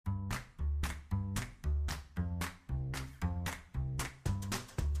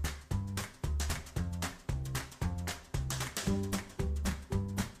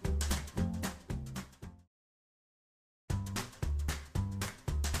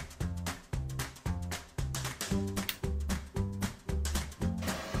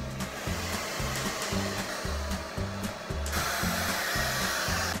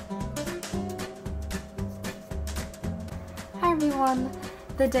everyone!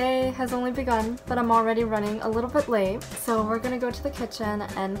 The day has only begun, but I'm already running a little bit late, so we're gonna go to the kitchen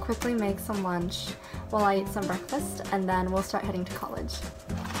and quickly make some lunch while I eat some breakfast, and then we'll start heading to college.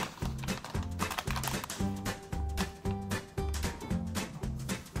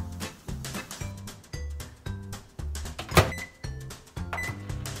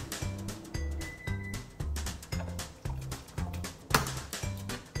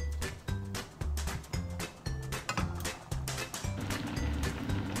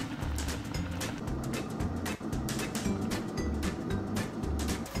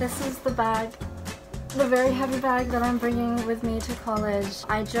 This is the bag, the very heavy bag that I'm bringing with me to college.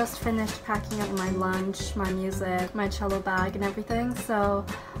 I just finished packing up my lunch, my music, my cello bag and everything, so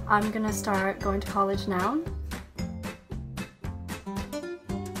I'm gonna start going to college now.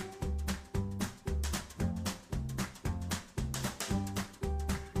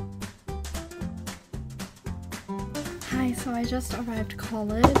 Hi, so I just arrived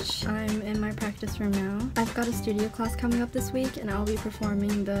college. I'm in my practice room now. I've got a studio class coming up this week and I'll be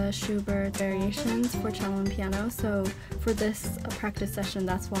performing the Schubert variations for cello and piano, so for this practice session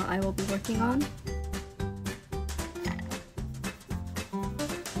that's what I will be working on.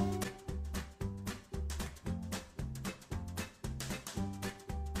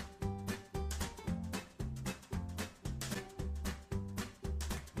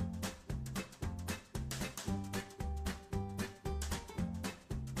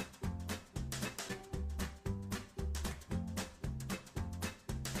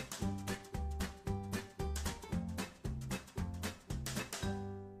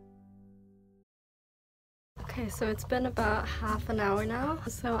 Okay, so it's been about half an hour now,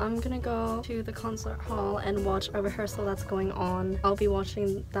 so I'm gonna go to the concert hall and watch a rehearsal that's going on. I'll be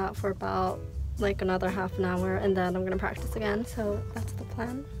watching that for about like another half an hour and then I'm gonna practice again, so that's the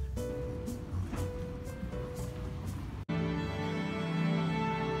plan.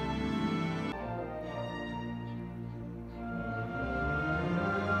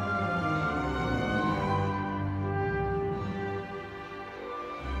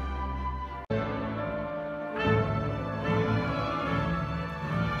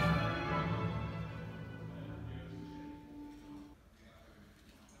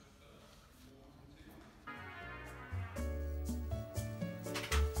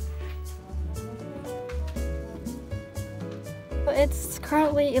 It's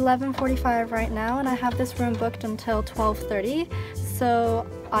currently 11:45 right now and I have this room booked until 12:30, so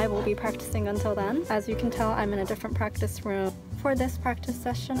I will be practicing until then. As you can tell, I'm in a different practice room. For this practice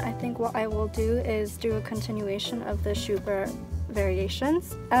session, I think what I will do is do a continuation of the Schubert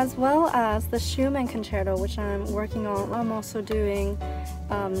variations, as well as the Schumann concerto, which I'm working on. I'm also doing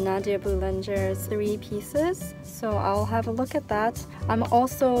Nadia Boulanger's 3 pieces, so I'll have a look at that. I'm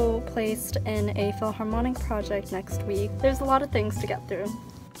also placed in a Philharmonic project next week. There's a lot of things to get through.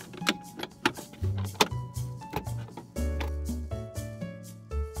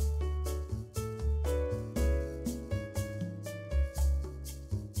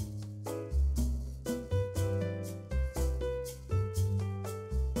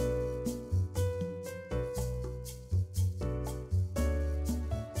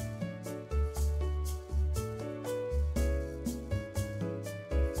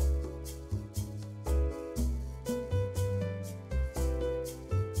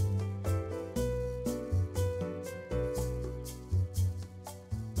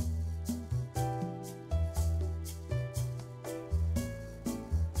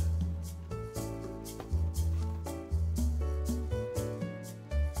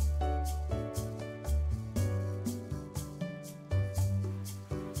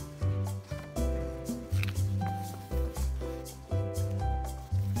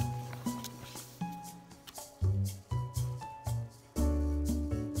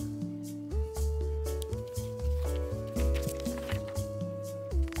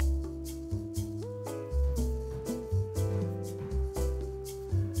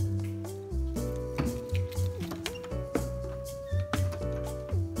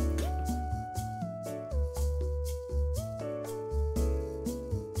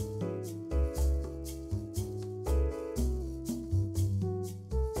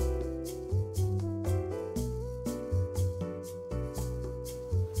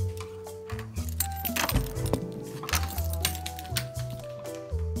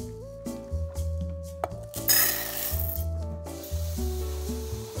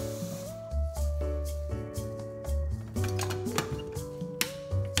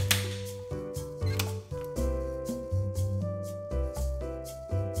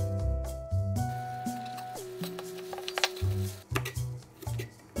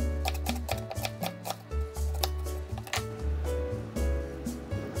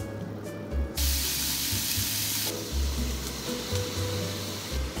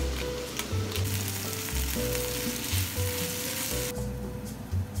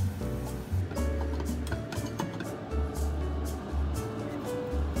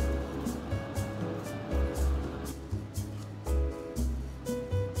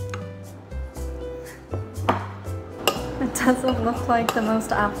 doesn't look like the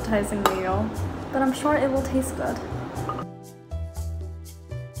most appetizing meal, but I'm sure it will taste good.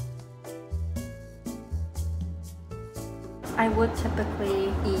 I would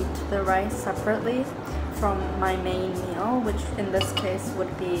typically eat the rice separately from my main meal, which in this case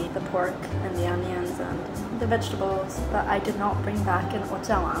would be the pork and the onions and the vegetables, but I did not bring back an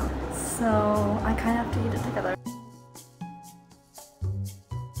ojawa, so I kind of have to eat it together.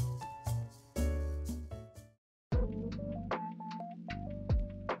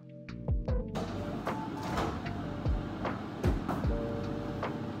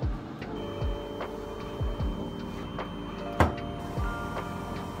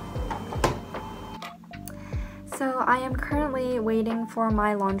 So I am currently waiting for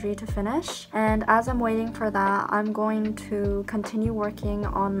my laundry to finish, and as I'm waiting for that, I'm going to continue working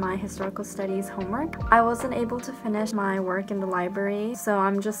on my historical studies homework. I wasn't able to finish my work in the library, so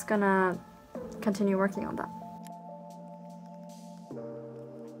I'm just gonna continue working on that.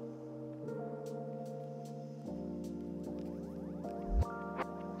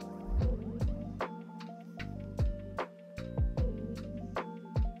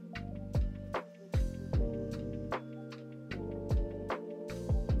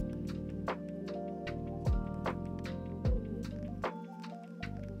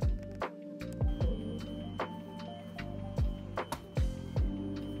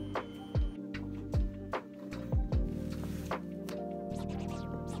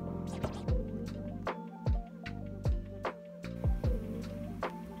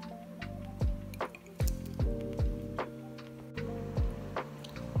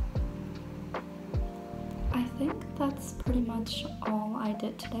 I think that's pretty much all I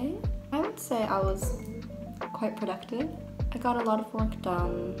did today. I would say I was quite productive. I got a lot of work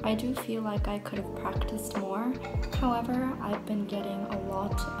done. I do feel like I could have practiced more. However, I've been getting a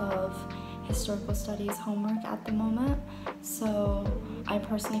lot of historical studies homework at the moment, so I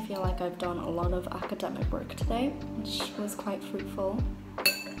personally feel like I've done a lot of academic work today, which was quite fruitful.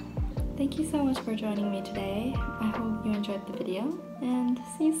 Thank you so much for joining me today. I hope you enjoyed the video, and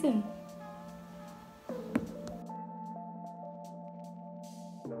see you soon.